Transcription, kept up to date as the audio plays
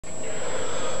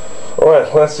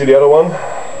Alright, let's see the other one.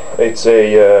 It's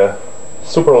a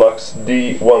Superlux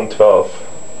D112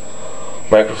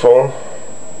 microphone.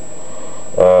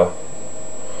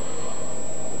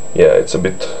 Yeah, it's a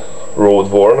bit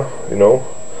road worn, you know,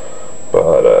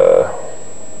 but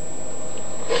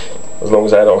as long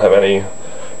as I don't have any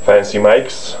fancy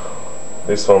mics,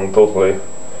 this one totally,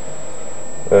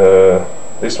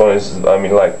 this one is, I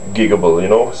mean, like giggable, you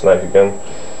know. It's like you can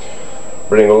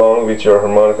bring along with your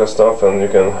harmonica stuff and you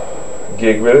can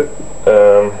gig with it.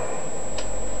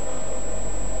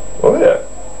 Well, yeah,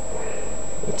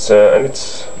 it's and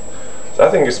it's, I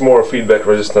think it's more feedback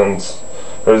resistant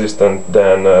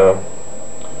than the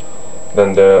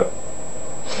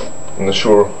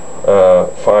Shure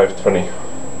 520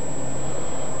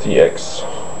 TX,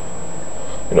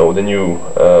 you know, the new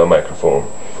microphone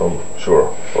from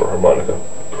Shure for harmonica.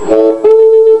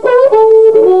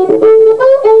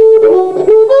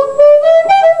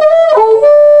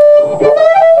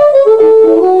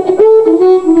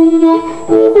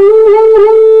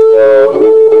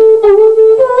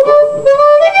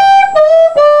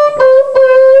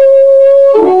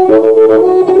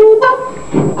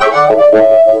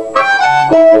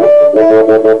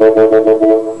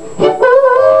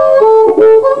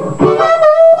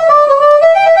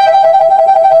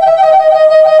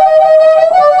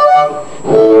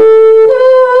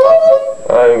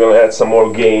 I'm going to add some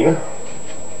more gain.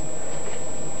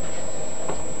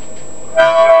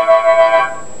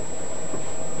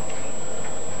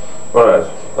 Alright,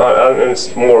 and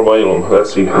it's more volume.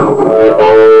 Let's see.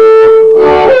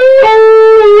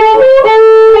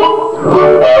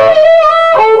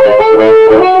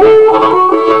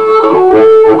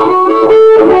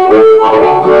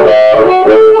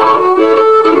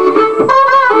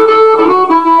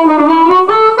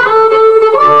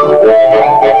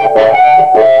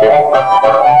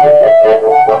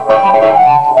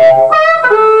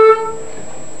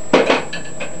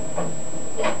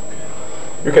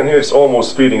 You can hear it's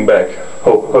almost feeding back.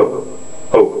 Ho, ho,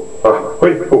 ho,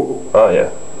 wait, ho. Ah, yeah.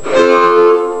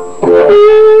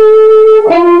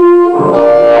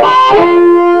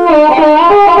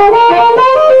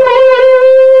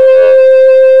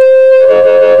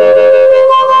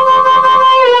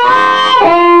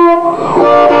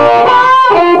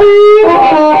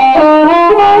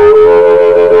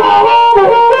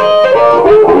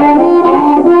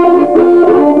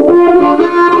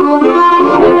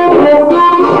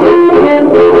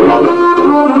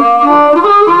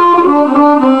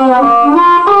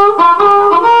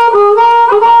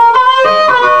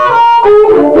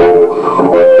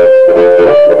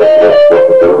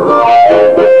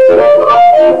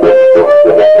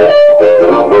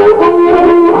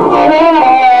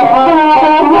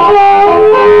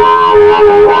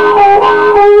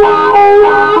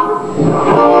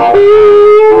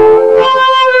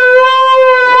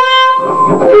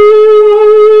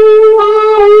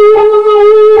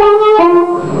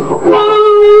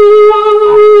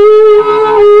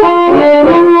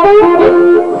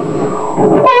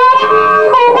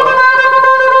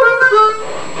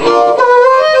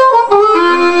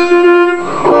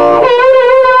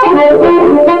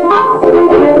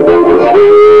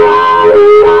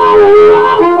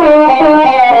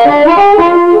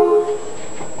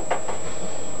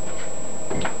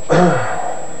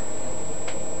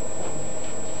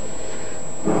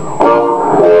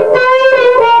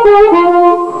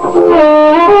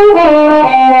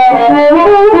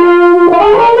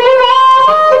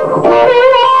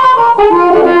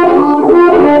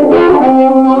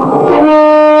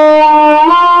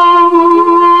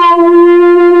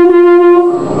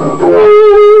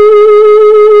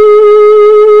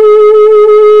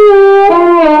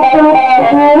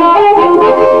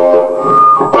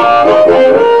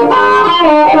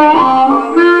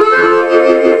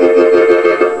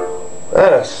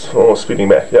 Almost feeding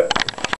back, yep.